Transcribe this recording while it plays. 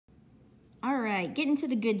right, getting to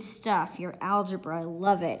the good stuff, your algebra. I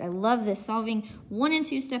love it. I love this, solving 1- and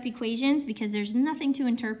 2-step equations because there's nothing to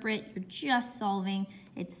interpret. You're just solving.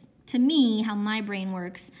 It's, to me, how my brain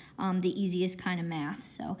works, the easiest kind of math.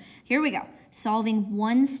 So here we go. Solving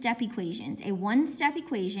 1-step equations. A 1-step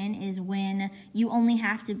equation is when you only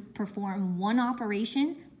have to perform one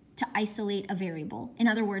operation to isolate a variable. In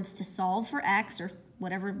other words, to solve for x or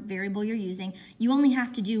whatever variable you're using, you only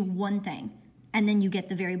have to do one thing, and then you get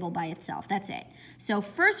the variable by itself. That's it. So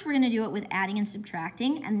first we're going to do it with adding and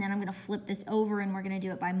subtracting, and then I'm going to flip this over and we're going to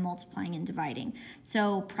do it by multiplying and dividing.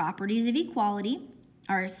 So properties of equality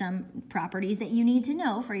are some properties that you need to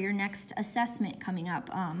know for your next assessment coming up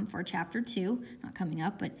for chapter 2. Not coming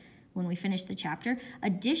up, but when we finish the chapter.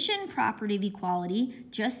 Addition property of equality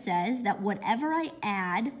just says that whatever I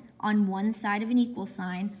add on one side of an equal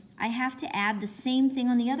sign, I have to add the same thing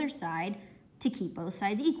on the other side to keep both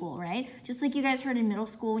sides equal, right? Just like you guys heard in middle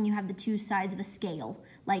school when you have the two sides of a scale,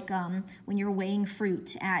 like when you're weighing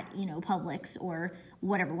fruit at, Publix or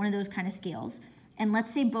whatever, one of those kind of scales. And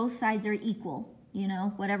let's say both sides are equal,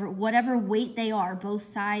 whatever weight they are, both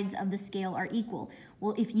sides of the scale are equal.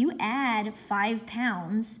 Well, if you add 5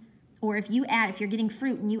 pounds, or if you're getting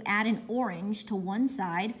fruit and you add an orange to one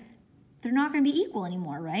side, they're not going to be equal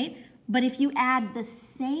anymore, right? But if you add the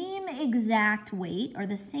same exact weight or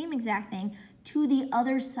the same exact thing to the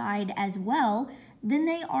other side as well, then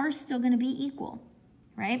they are still going to be equal,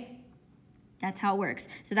 right? That's how it works.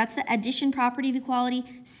 So that's the addition property of equality.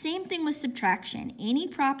 Same thing with subtraction. Any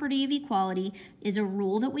property of equality is a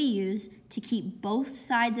rule that we use to keep both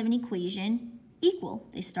sides of an equation equal.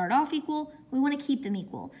 They start off equal. We want to keep them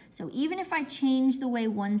equal. So even if I change the way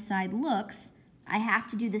one side looks, I have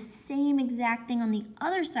to do the same exact thing on the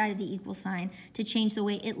other side of the equal sign to change the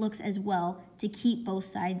way it looks as well to keep both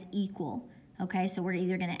sides equal. Okay, so we're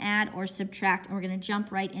either going to add or subtract, and we're going to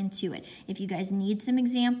jump right into it. If you guys need some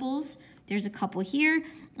examples, there's a couple here.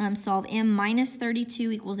 Solve m minus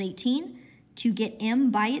 32 equals 18. To get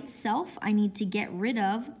m by itself, I need to get rid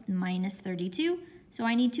of minus 32, so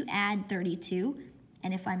I need to add 32.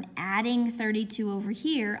 And if I'm adding 32 over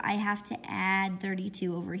here, I have to add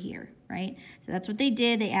 32 over here, right? So that's what they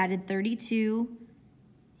did. They added 32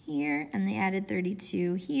 here, and they added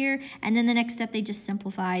 32 here. And then the next step, they just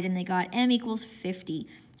simplified, and they got m equals 50.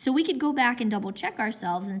 So we could go back and double check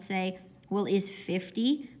ourselves and say, well, is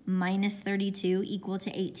 50 minus 32 equal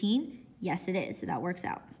to 18? Yes, it is, so that works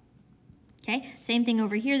out. Okay, same thing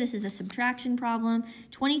over here. This is a subtraction problem.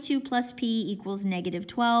 22 plus p equals negative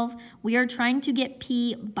 12. We are trying to get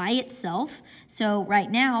p by itself. So right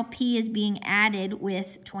now, p is being added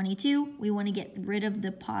with 22. We want to get rid of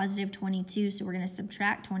the positive 22, so we're going to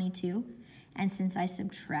subtract 22. And since I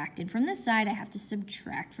subtracted from this side, I have to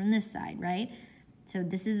subtract from this side, right? So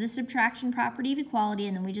this is the subtraction property of equality,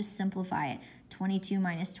 and then we just simplify it. 22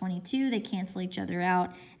 minus 22, they cancel each other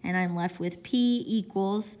out, and I'm left with p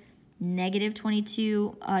equals negative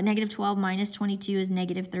 12 minus 22 is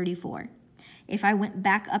negative 34. If I went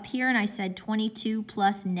back up here and I said 22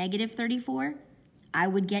 plus negative 34, I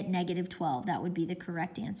would get negative 12. That would be the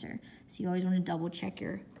correct answer. So you always want to double check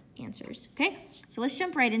your answers, okay? So let's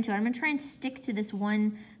jump right into it. I'm going to try and stick to this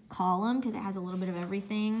one column because it has a little bit of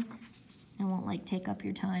everything. I won't take up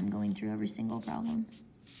your time going through every single problem.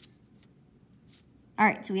 All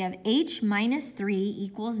right, so we have h minus 3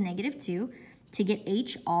 equals negative 2. To get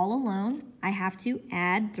h all alone, I have to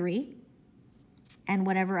add 3. And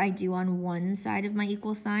whatever I do on one side of my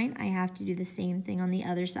equal sign, I have to do the same thing on the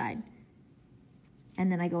other side. And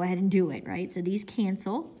then I go ahead and do it, right? So these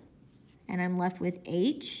cancel, and I'm left with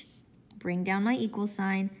h, bring down my equal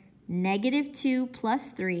sign, negative 2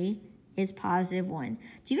 plus 3 is positive 1.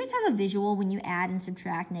 Do you guys have a visual when you add and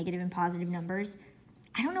subtract negative and positive numbers?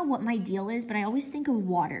 I don't know what my deal is, but I always think of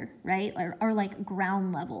water, right? Or like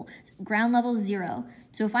ground level. So ground level is 0.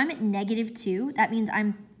 So if I'm at negative 2, that means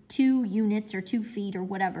I'm 2 units or 2 feet or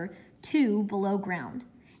whatever, 2 below ground.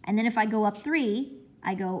 And then if I go up 3,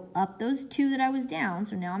 I go up those 2 that I was down.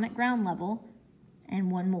 So now I'm at ground level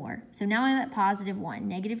and 1 more. So now I'm at positive 1.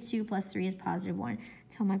 Negative 2 plus 3 is positive 1.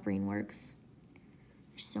 That's how my brain works.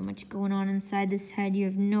 There's so much going on inside this head. You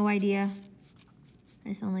have no idea.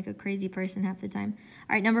 I sound like a crazy person half the time.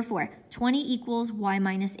 All right, number 4. 20 equals y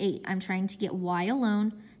minus 8. I'm trying to get y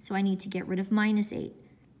alone, so I need to get rid of minus 8.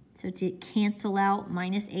 So to cancel out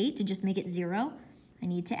minus 8, to just make it 0, I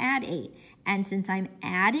need to add 8. And since I'm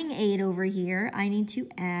adding 8 over here, I need to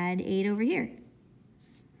add 8 over here.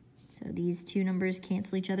 So these two numbers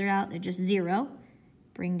cancel each other out. They're just 0.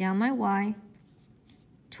 Bring down my y.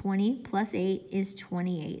 20 plus 8 is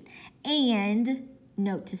 28. And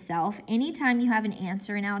note to self, anytime you have an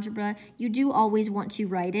answer in algebra, you do always want to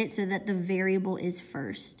write it so that the variable is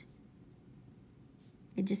first.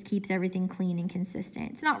 It just keeps everything clean and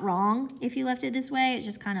consistent. It's not wrong if you left it this way, it's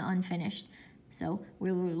just kind of unfinished. So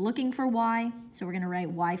we were looking for y, so we're going to write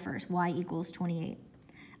y first. Y equals 28.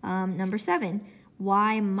 Number 7,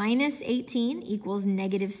 y minus 18 equals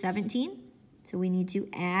negative 17. So we need to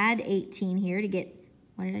add 18 here to get,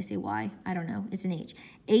 why did I say y? I don't know, it's an h.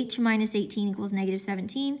 H minus 18 equals negative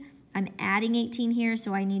 17. I'm adding 18 here,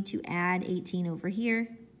 so I need to add 18 over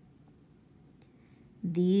here.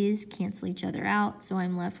 These cancel each other out, so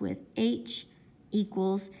I'm left with h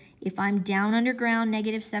equals, if I'm down underground,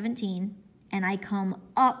 negative 17, and I come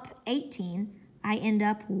up 18, I end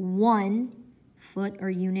up 1 foot or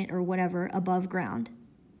unit or whatever above ground.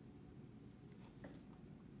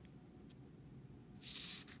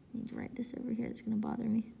 I need to write this over here, it's going to bother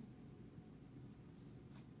me.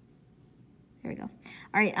 There we go.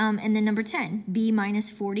 All right, and then number 10, b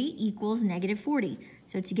minus 40 equals negative 40.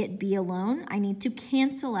 So to get b alone, I need to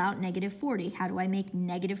cancel out negative 40. How do I make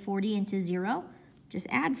negative 40 into 0? Just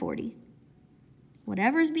add 40.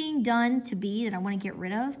 Whatever's being done to b that I want to get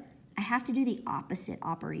rid of, I have to do the opposite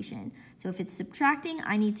operation. So if it's subtracting,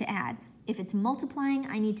 I need to add. If it's multiplying,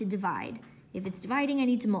 I need to divide. If it's dividing, I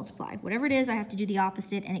need to multiply. Whatever it is, I have to do the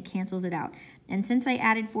opposite, and it cancels it out. And since I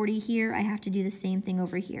added 40 here, I have to do the same thing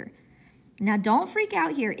over here. Now, don't freak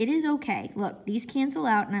out here. It is okay. Look, these cancel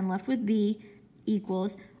out, and I'm left with b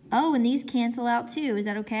equals, oh, and these cancel out too. Is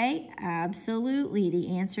that okay? Absolutely.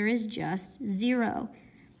 The answer is just 0.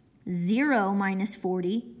 0 minus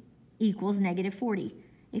 40 equals negative 40.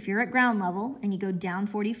 If you're at ground level and you go down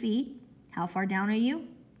 40 feet, how far down are you?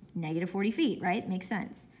 Negative 40 feet, right? Makes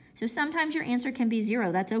sense. So sometimes your answer can be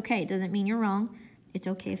 0. That's okay. It doesn't mean you're wrong. It's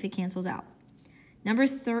okay if it cancels out. Number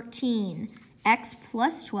 13, x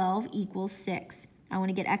plus 12 equals 6. I want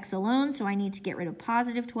to get x alone, so I need to get rid of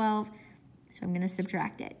positive 12. So I'm going to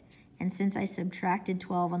subtract it. And since I subtracted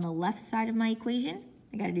 12 on the left side of my equation,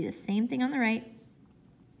 I got to do the same thing on the right.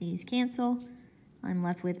 These cancel. I'm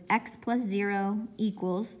left with x plus 0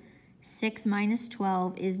 equals 6 minus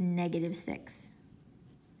 12 is negative 6.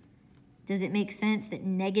 Does it make sense that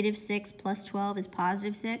negative 6 plus 12 is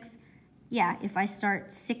positive 6? Yeah, if I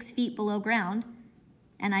start 6 feet below ground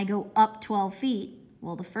and I go up 12 feet,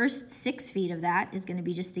 well, the first 6 feet of that is going to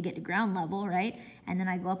be just to get to ground level, right? And then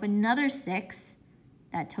I go up another 6.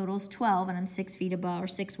 That totals 12, and I'm 6 feet above, or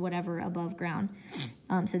 6 whatever above ground.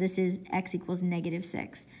 So this is x equals negative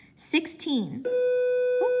 6. 16.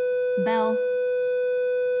 Oop, bell.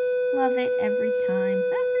 Love it every time,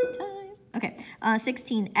 every time. Okay,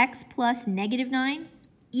 16, x plus negative 9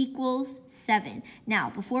 equals 7. Now,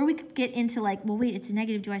 before we get into like, well, wait, it's a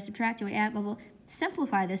negative, do I subtract, do I add, blah, blah,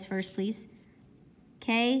 simplify this first, please.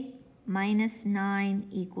 K minus 9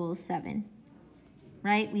 equals 7,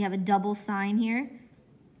 right? We have a double sign here.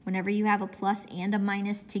 Whenever you have a plus and a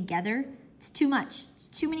minus together, it's too much. It's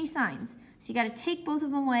too many signs. So you got to take both of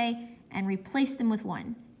them away and replace them with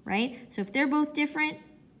 1, right? So if they're both different,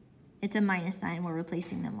 it's a minus sign we're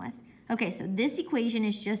replacing them with. Okay, so this equation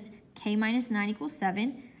is just k minus 9 equals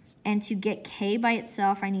 7. And to get k by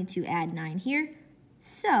itself, I need to add 9 here.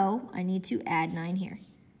 So I need to add 9 here.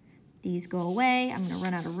 These go away. I'm going to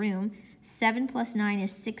run out of room. 7 plus 9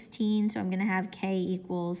 is 16, so I'm going to have k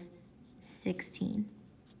equals 16.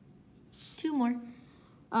 2 more.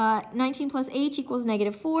 19 plus h equals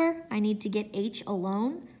negative 4. I need to get h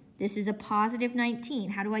alone. This is a positive 19.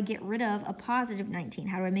 How do I get rid of a positive 19?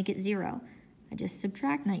 How do I make it 0? I just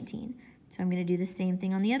subtract 19. So I'm going to do the same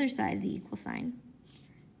thing on the other side of the equal sign.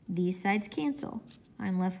 These sides cancel.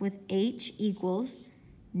 I'm left with h equals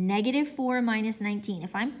negative 4 minus 19.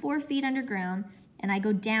 If I'm 4 feet underground and I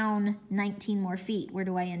go down 19 more feet, where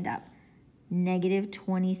do I end up? Negative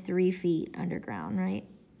 23 feet underground, right?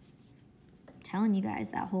 Telling you guys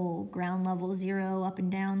that whole ground level 0 up and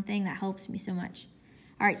down thing, that helps me so much.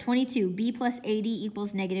 All right, 22, b plus 80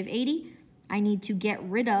 equals negative 80. I need to get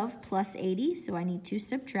rid of plus 80, so I need to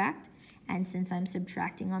subtract. And since I'm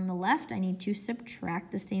subtracting on the left, I need to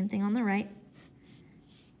subtract the same thing on the right.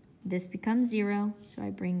 This becomes 0, so I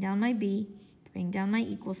bring down my b, bring down my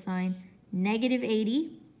equal sign. Negative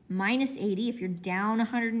 80 minus 80, if you're down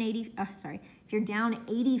if you're down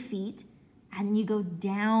 80 feet, and then you go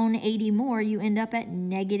down 80 more, you end up at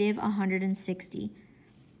negative 160.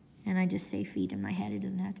 And I just say feet in my head. It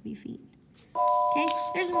doesn't have to be feet. Okay,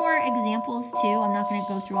 there's more examples too. I'm not going to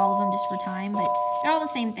go through all of them just for time, but they're all the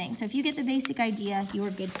same thing. So if you get the basic idea, you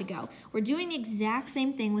are good to go. We're doing the exact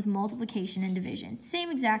same thing with multiplication and division.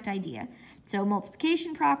 Same exact idea. So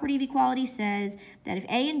multiplication property of equality says that if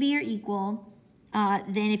a and b are equal,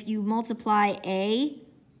 then if you multiply A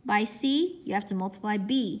by C, you have to multiply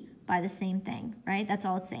B by the same thing, right? That's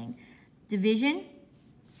all it's saying. Division,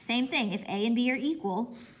 same thing. If A and B are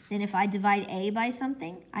equal, then if I divide A by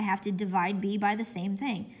something, I have to divide B by the same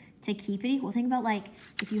thing to keep it equal. Think about like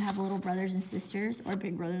if you have little brothers and sisters or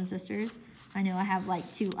big brothers and sisters. I know I have like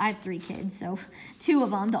I have 3 kids, so 2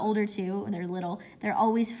 of them, the older 2, they're little, they're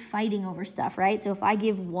always fighting over stuff, right? So if I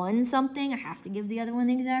give one something, I have to give the other one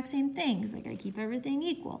the exact same thing because I gotta keep everything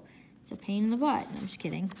equal. It's a pain in the butt. No, I'm just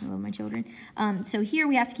kidding. I love my children. So here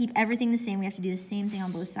we have to keep everything the same. We have to do the same thing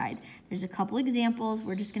on both sides. There's a couple examples.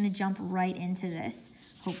 We're just gonna jump right into this.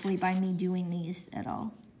 Hopefully by me doing these at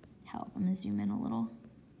all help. I'm gonna zoom in a little.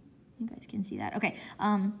 You guys can see that. Okay,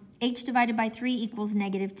 h divided by 3 equals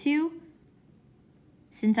 -2.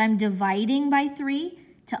 Since I'm dividing by 3,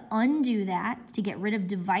 to undo that, to get rid of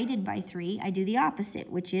divided by 3, I do the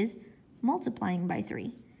opposite, which is multiplying by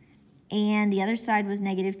 3. And the other side was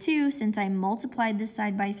 -2. Since I multiplied this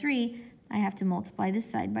side by 3, I have to multiply this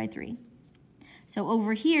side by 3. So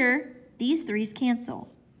over here, these 3's cancel,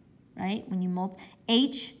 right? When you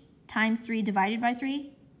h times 3 divided by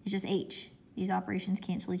 3 is just h. These operations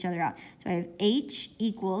cancel each other out. So I have h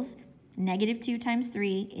equals -2 times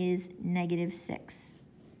 3 is -6.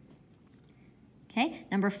 Okay,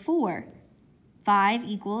 number 4, 5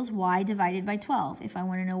 equals y divided by 12. If I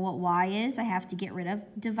want to know what y is, I have to get rid of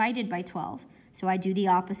divided by 12. So I do the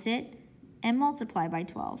opposite and multiply by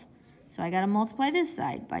 12. So I got to multiply this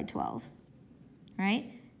side by 12,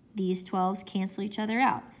 right? These 12s cancel each other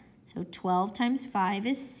out. So 12 times 5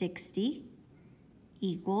 is 60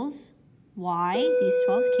 equals y. These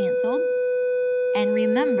 12s canceled. And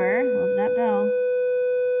remember, love that bell,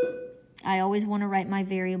 I always want to write my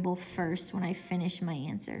variable first when I finish my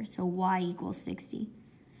answer. So y equals 60.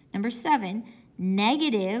 Number 7,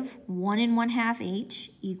 -1 1/2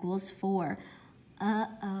 h equals 4.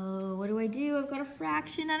 Uh-oh, what do? I've got a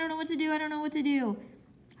fraction. I don't know what to do. I know what to do.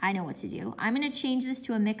 I'm going to change this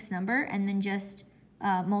to a mixed number and then just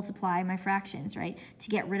multiply my fractions, right? To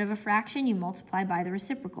get rid of a fraction, you multiply by the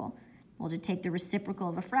reciprocal. Well, to take the reciprocal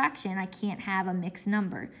of a fraction, I can't have a mixed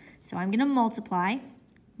number. So I'm going to multiply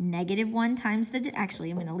 -1 times actually,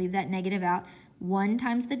 I'm going to leave that negative out. 1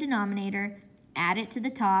 times the denominator, add it to the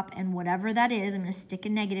top, and whatever that is, I'm going to stick a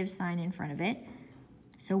negative sign in front of it.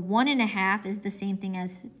 So 1 1/2 is the same thing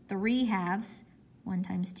as 3/2. 1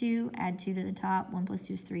 times 2, add 2 to the top. 1 plus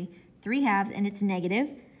 2 is 3. 3/2, and it's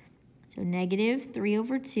negative. So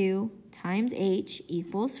 -3/2 times h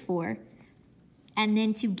equals 4. And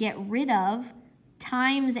then to get rid of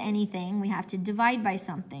times anything, we have to divide by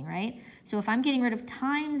something, right? So if I'm getting rid of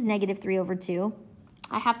times -3/2,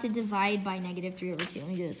 I have to divide by -3/2. Let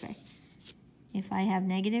me do it this way. If I have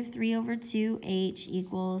 -3/2, h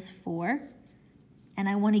equals 4, and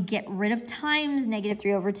I want to get rid of times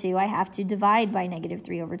 -3/2, I have to divide by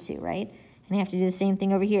 -3/2, right? And I have to do the same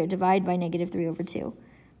thing over here, divide by -3/2.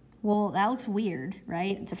 Well, that looks weird,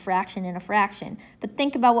 right? It's a fraction and a fraction. But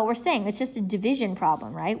think about what we're saying. It's just a division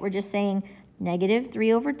problem, right? We're just saying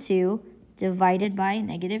 -3/2 divided by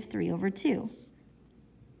 -3/2,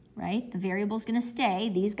 right? The variable's going to stay.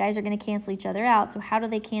 These guys are going to cancel each other out. So how do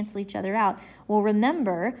they cancel each other out? Well,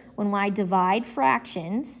 remember, when I divide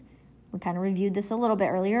fractions, we kind of reviewed this a little bit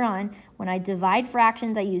earlier on. When I divide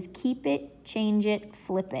fractions, I use keep it, change it,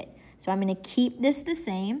 flip it. So I'm going to keep this the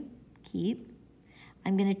same, keep.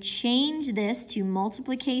 I'm going to change this to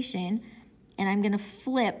multiplication, and I'm going to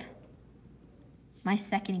flip my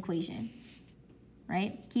second equation,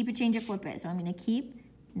 right? Keep it, change it, flip it. So I'm going to keep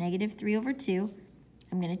 -3/2.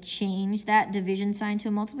 I'm going to change that division sign to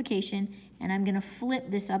a multiplication, and I'm going to flip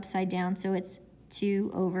this upside down so it's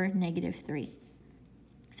 2/3.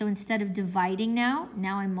 So instead of dividing now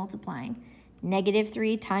I'm multiplying.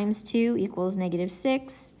 -3 times 2 equals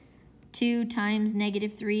 -6. 2 times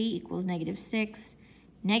 -3 equals -6.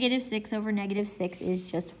 -6/6 is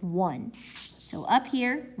just 1. So up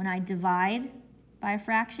here, when I divide by a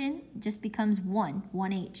fraction, it just becomes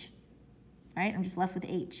 1h, right? I'm just left with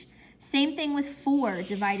h. Same thing with 4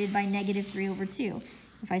 divided by -3/2.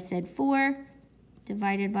 If I said 4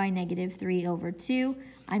 divided by -3/2,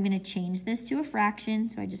 I'm going to change this to a fraction,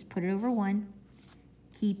 so I just put it over 1.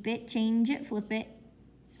 Keep it, change it, flip it.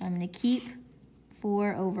 So I'm going to keep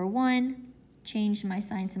 4/1, change my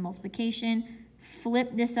sign to multiplication,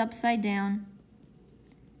 flip this upside down,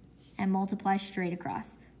 and multiply straight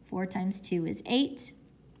across. 4 times 2 is 8.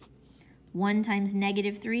 1 times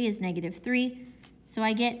 -3 is -3. So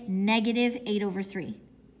I get -8/3,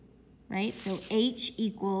 right? So h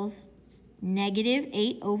equals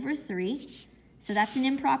 -8/3. So that's an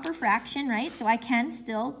improper fraction, right? So I can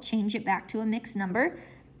still change it back to a mixed number.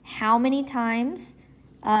 How many times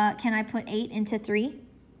can I put 8 into 3?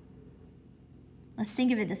 Let's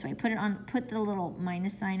think of it this way. Put the little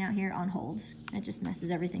minus sign out here on holds. That just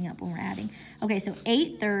messes everything up when we're adding. Okay, so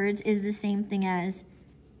 8/3 is the same thing as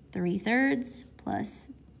 3/3 plus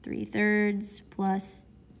 3/3 plus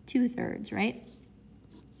 2/3, right?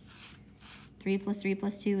 3 plus 3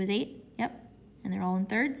 plus 2 is 8. Yep, and they're all in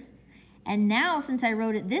thirds. And now, since I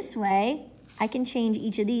wrote it this way, I can change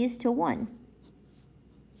each of these to 1.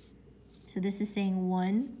 So this is saying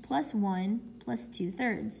 1 plus 1 plus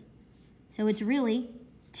 2/3. So it's really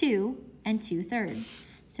 2 and 2/3.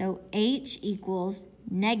 So H equals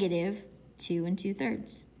negative 2 and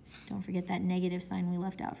 2/3. Don't forget that negative sign we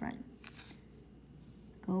left out front.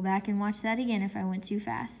 Go back and watch that again if I went too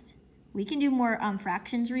fast. We can do more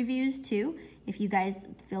fractions reviews too. If you guys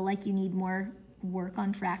feel like you need more work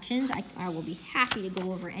on fractions, I will be happy to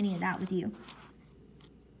go over any of that with you.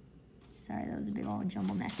 Sorry, that was a big old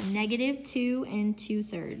jumble mess. So negative 2 and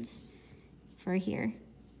 2/3 for here.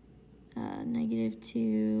 Negative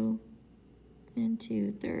 2 and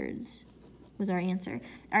 2/3 was our answer.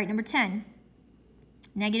 All right, number 10.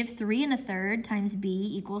 Negative 3 1/3 times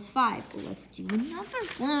b equals 5. Well, let's do another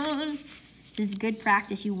one. This is good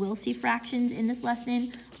practice. You will see fractions in this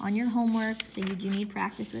lesson on your homework, so you do need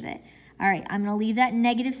practice with it. All right, I'm going to leave that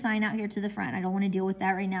negative sign out here to the front. I don't want to deal with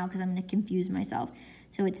that right now because I'm going to confuse myself.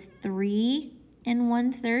 So it's 3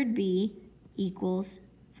 1/3 b equals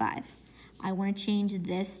 5. I want to change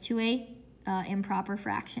this to a improper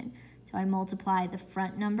fraction. So I multiply the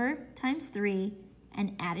front number times 3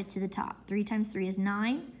 and add it to the top. 3 times 3 is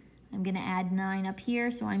 9. I'm going to add 9 up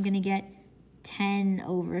here, so I'm going to get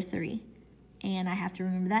 10/3. And I have to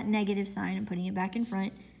remember that negative sign. I'm putting it back in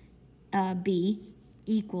front. B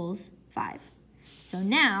equals 5. So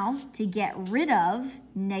now, to get rid of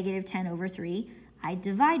negative 10/3, I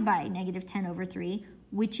divide by negative 10/3,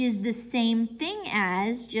 which is the same thing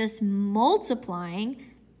as just multiplying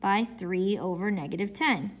by 3 over negative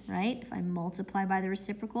 10, right? If I multiply by the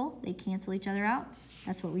reciprocal, they cancel each other out.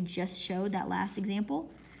 That's what we just showed, that last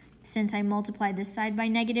example. Since I multiplied this side by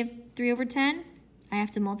negative 3 over 10, I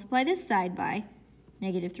have to multiply this side by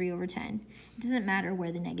negative 3 over 10. It doesn't matter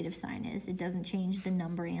where the negative sign is. It doesn't change the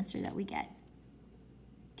number answer that we get.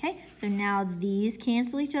 Okay, so now these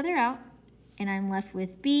cancel each other out, and I'm left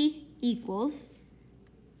with b equals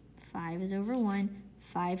 5 is over 1.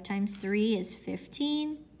 5 times 3 is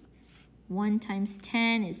 15. 1 times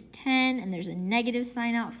 10 is 10, and there's a negative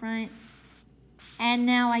sign out front. And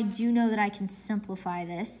now I do know that I can simplify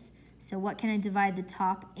this. So what can I divide the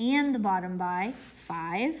top and the bottom by?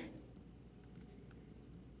 5.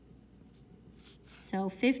 So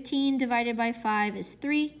 15 divided by 5 is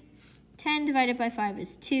 3. 10 divided by 5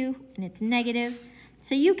 is 2, and it's negative.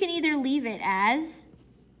 So you can either leave it as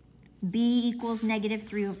b equals negative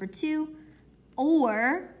 3 over 2,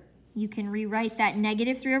 or you can rewrite that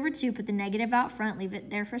negative 3 over 2, put the negative out front, leave it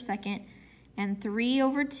there for a second, and 3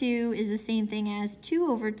 over 2 is the same thing as 2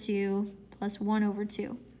 over 2 plus 1 over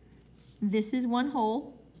 2. This is one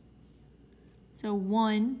whole, so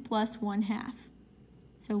 1 plus 1/2.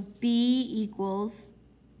 So b equals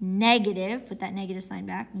negative, put that negative sign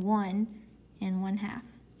back, 1 and 1/2.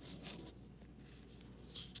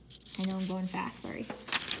 I know I'm going fast, sorry.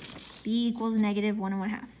 b equals negative 1 and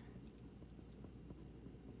 1/2.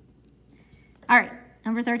 All right,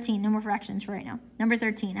 number 13, no more fractions for right now. Number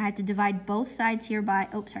 13, I have to divide both sides here by,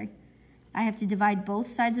 I have to divide both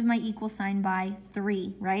sides of my equal sign by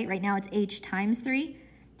 3, right? Right now it's h times 3.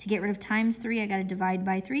 To get rid of times 3, I got to divide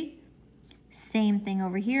by 3. Same thing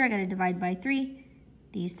over here, I got to divide by 3.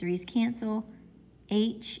 These 3's cancel.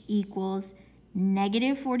 H equals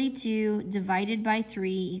negative 42 divided by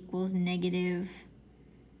 3 equals negative,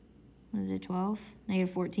 what is it, 12? Negative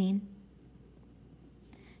 14.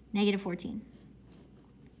 Negative 14.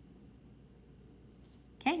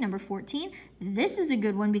 Okay, number 14. This is a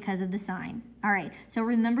good one because of the sign. All right, so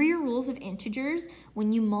remember your rules of integers.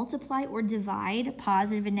 When you multiply or divide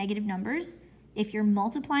positive and negative numbers, if you're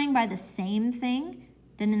multiplying by the same thing,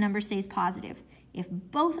 then the number stays positive. If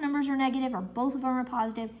both numbers are negative or both of them are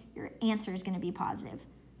positive, your answer is going to be positive,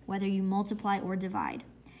 whether you multiply or divide.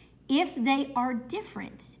 If they are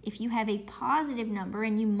different, if you have a positive number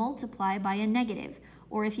and you multiply by a negative,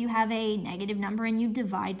 or if you have a negative number and you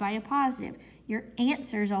divide by a positive, your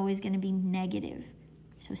answer is always going to be negative.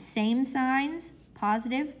 So same signs,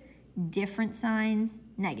 positive, different signs,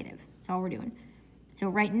 negative. That's all we're doing. So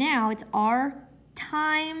right now it's r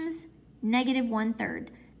times negative 1/3.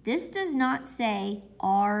 This does not say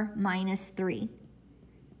r minus 3.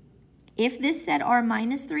 If this said r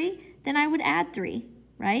minus 3, then I would add 3,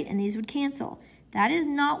 right? And these would cancel. That is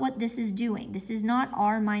not what this is doing. This is not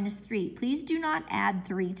r minus 3. Please do not add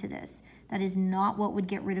 3 to this. That is not what would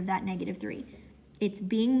get rid of that negative 3. It's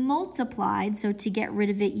being multiplied, so to get rid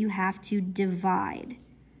of it, you have to divide.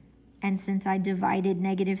 And since I divided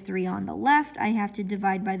negative 3 on the left, I have to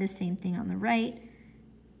divide by the same thing on the right.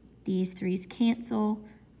 These 3's cancel.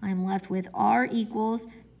 I'm left with r equals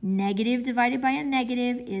negative divided by a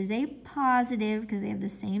negative is a positive because they have the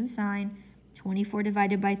same sign. 24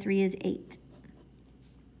 divided by 3 is 8.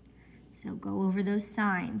 So go over those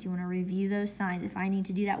signs. You want to review those signs. If I need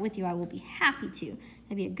to do that with you, I will be happy to.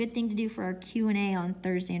 That'd be a good thing to do for our Q&A on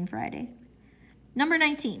Thursday and Friday. Number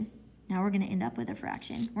 19. Now we're going to end up with a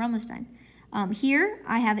fraction. We're almost done. Here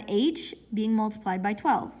I have h being multiplied by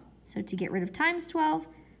 12. So to get rid of times 12,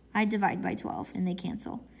 I divide by 12 and they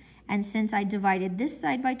cancel. And since I divided this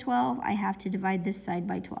side by 12, I have to divide this side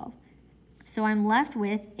by 12. So I'm left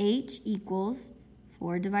with h equals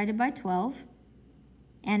 4 divided by 12.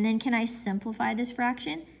 And then can I simplify this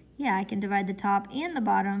fraction? Yeah, I can divide the top and the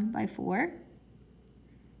bottom by 4.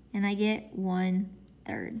 And I get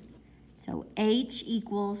 1/3. So h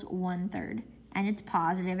equals 1/3. And it's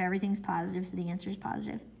positive. Everything's positive, so the answer is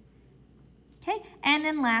positive. Okay, and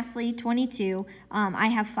then lastly, 22. I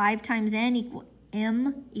have 5 times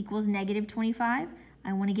m equals negative 25.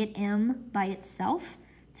 I want to get m by itself.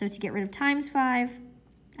 So to get rid of times 5,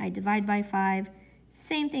 I divide by 5.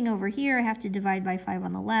 Same thing over here. I have to divide by 5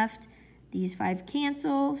 on the left. These 5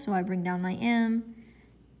 cancel, so I bring down my m.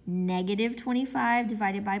 Negative 25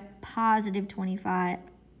 divided by positive 25.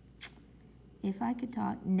 If I could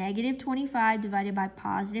talk, negative 25 divided by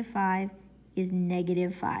positive 5 is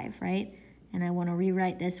negative 5, right? And I want to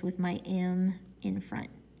rewrite this with my m in front.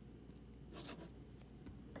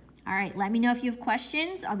 All right, let me know if you have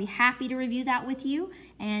questions. I'll be happy to review that with you,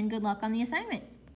 and good luck on the assignment.